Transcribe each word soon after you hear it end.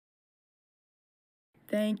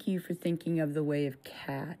Thank you for thinking of the Way of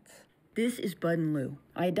Cats. This is Bud and Lou.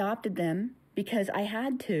 I adopted them because I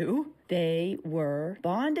had to. They were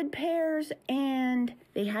bonded pairs and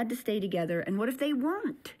they had to stay together. And what if they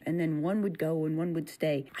weren't? And then one would go and one would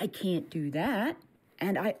stay. I can't do that.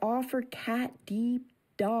 And I offer cat deep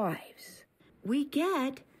dives. We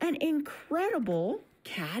get an incredible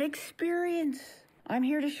cat experience. I'm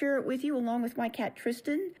here to share it with you along with my cat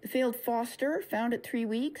Tristan, the failed foster, found at 3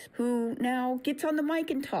 weeks, who now gets on the mic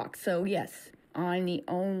and talks. So yes, I'm the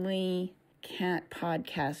only cat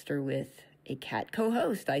podcaster with a cat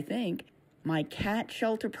co-host, I think. My cat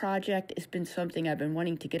shelter project has been something I've been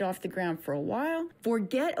wanting to get off the ground for a while.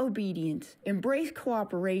 Forget obedience, embrace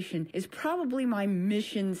cooperation is probably my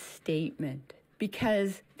mission statement.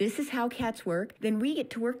 Because this is how cats work, then we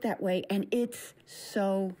get to work that way, and it's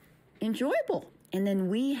so enjoyable. And then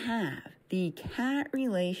we have the cat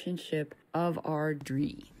relationship of our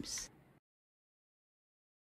dreams.